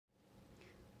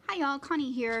Hi y'all,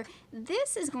 Connie here.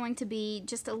 This is going to be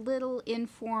just a little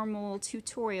informal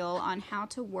tutorial on how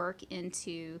to work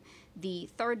into the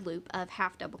third loop of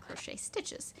half double crochet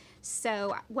stitches.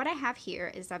 So what I have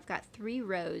here is I've got 3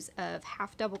 rows of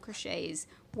half double crochets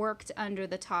worked under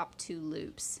the top 2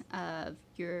 loops of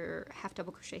your half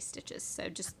double crochet stitches. So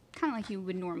just kind of like you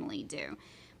would normally do.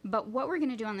 But what we're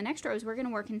going to do on the next row is we're going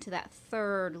to work into that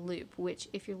third loop, which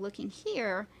if you're looking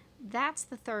here, that's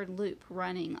the third loop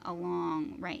running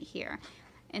along right here.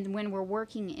 And when we're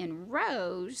working in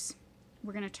rows,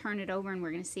 we're going to turn it over and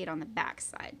we're going to see it on the back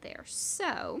side there.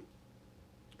 So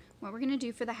what we're going to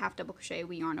do for the half double crochet,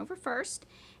 we yarn over first,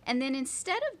 and then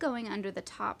instead of going under the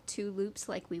top 2 loops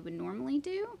like we would normally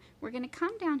do, we're going to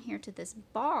come down here to this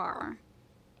bar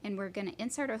and we're going to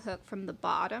insert a hook from the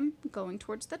bottom going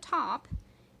towards the top,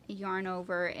 yarn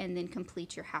over, and then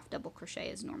complete your half double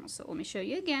crochet as normal. So let me show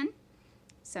you again.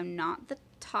 So not the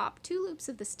top 2 loops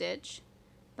of the stitch,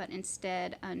 but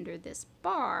instead under this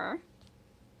bar,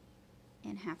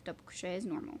 and half double crochet as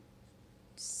normal.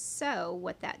 So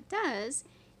what that does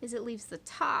is it leaves the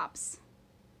tops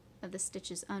of the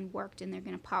stitches unworked and they're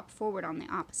going to pop forward on the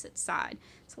opposite side.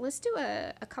 So let's do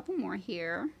a couple more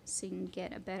here so you can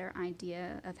get a better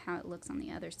idea of how it looks on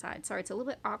the other side. Sorry, it's a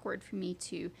little bit awkward for me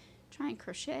to try and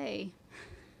crochet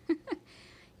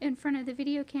in front of the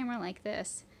video camera like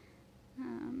this.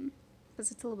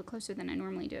 Because it's a little bit closer than I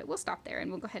normally do it. We'll stop there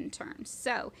and we'll go ahead and turn.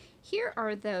 So here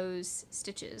are those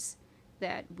stitches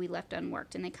that we left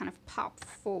unworked and they kind of pop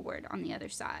forward on the other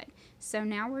side. So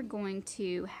now we're going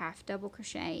to half double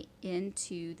crochet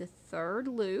into the third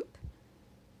loop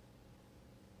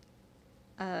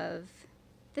of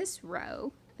this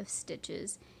row of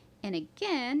stitches, and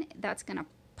again that's going to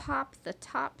pop the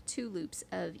top 2 loops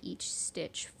of each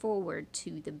stitch forward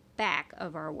to the back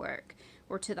of our work,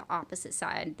 or to the opposite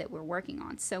side that we're working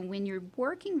on. So when you're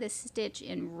working this stitch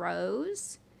in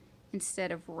rows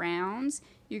instead of rounds,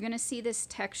 you're going to see this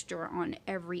texture on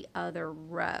every other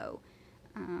row.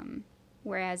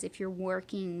 Whereas if you're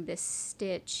working this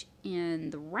stitch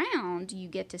in the round, you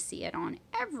get to see it on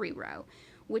every row,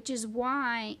 which is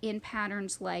why in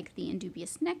patterns like the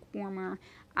Indubious Neck Warmer,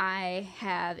 I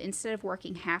have, instead of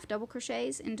working half double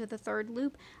crochets into the third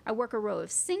loop, I work a row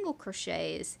of single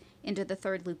crochets into the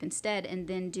third loop instead, and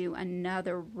then do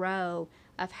another row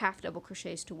of half double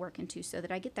crochets to work into, so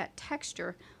that I get that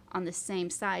texture on the same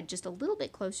side just a little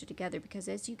bit closer together, because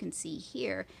as you can see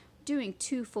here, doing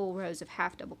 2 full rows of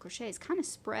half double crochets kind of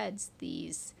spreads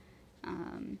these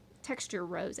texture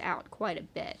rows out quite a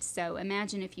bit. So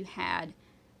imagine if you had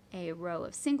a row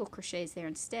of single crochets there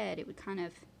instead, it would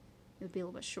be a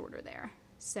little bit shorter there.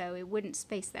 So it wouldn't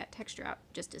space that texture out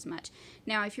just as much.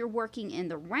 Now if you're working in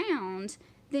the round,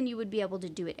 then you would be able to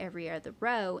do it every other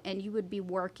row, and you would be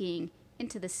working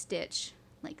into the stitch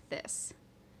like this.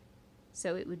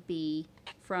 So it would be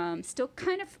from, still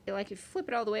kind of like if you flip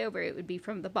it all the way over, it would be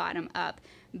from the bottom up,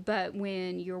 but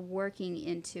when you're working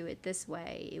into it this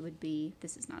way, it would be,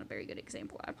 this is not a very good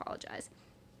example, I apologize,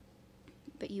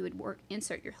 but you would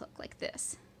insert your hook like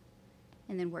this,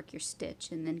 and then work your stitch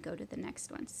and then go to the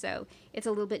next one. So it's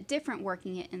a little bit different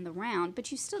working it in the round, but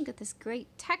you still get this great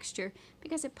texture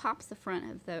because it pops the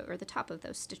front of the top of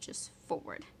those stitches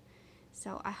forward.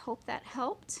 So I hope that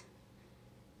helped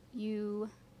you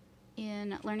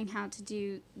in learning how to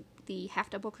do the half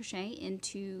double crochet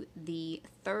into the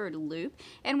third loop.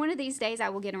 And one of these days I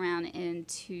will get around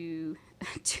into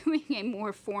doing a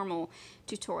more formal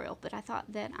tutorial, but I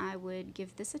thought that I would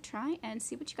give this a try and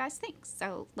see what you guys think.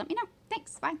 So let me know.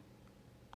 Thanks. Bye.